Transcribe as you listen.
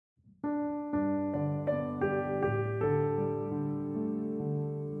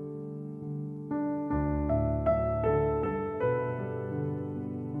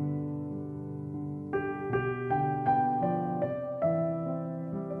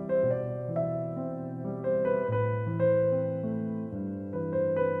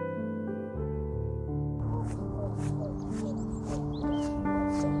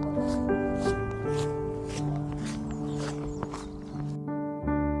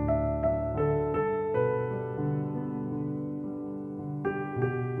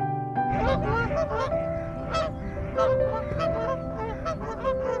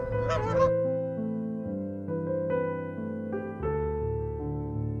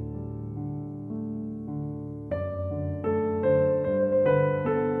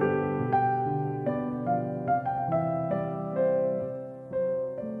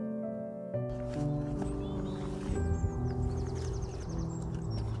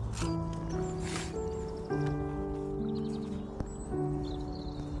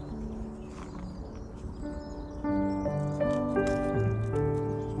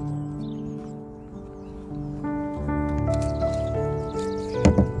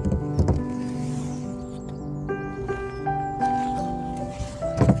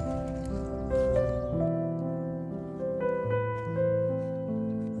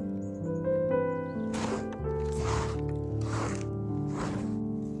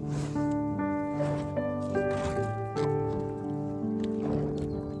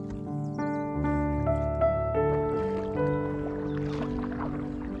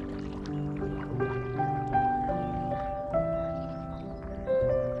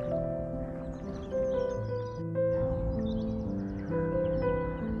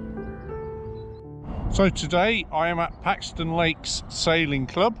So today I am at Paxton Lake's Sailing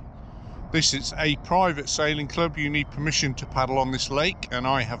Club. This is a private sailing club. You need permission to paddle on this lake, and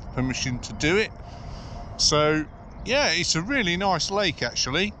I have permission to do it. So yeah, it's a really nice lake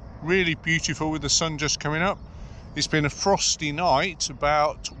actually, really beautiful with the sun just coming up. It's been a frosty night,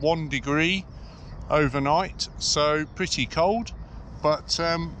 about 1 degree overnight, so pretty cold, but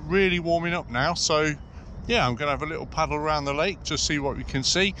really warming up now. So yeah, I'm gonna have a little paddle around the lake to see what we can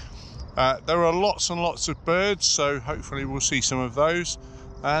see. There are lots and lots of birds, so hopefully we'll see some of those,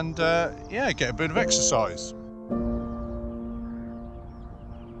 and yeah, get a bit of exercise.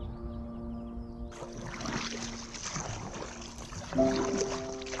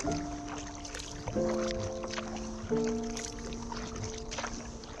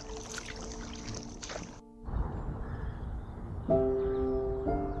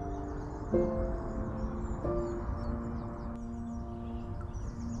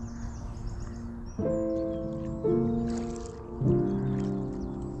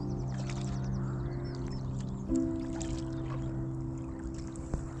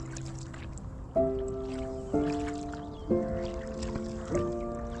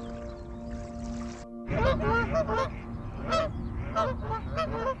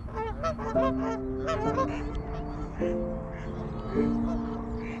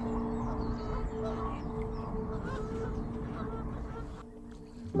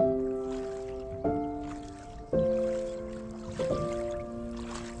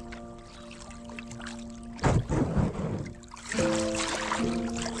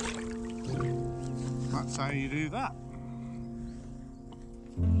 That's how you do that.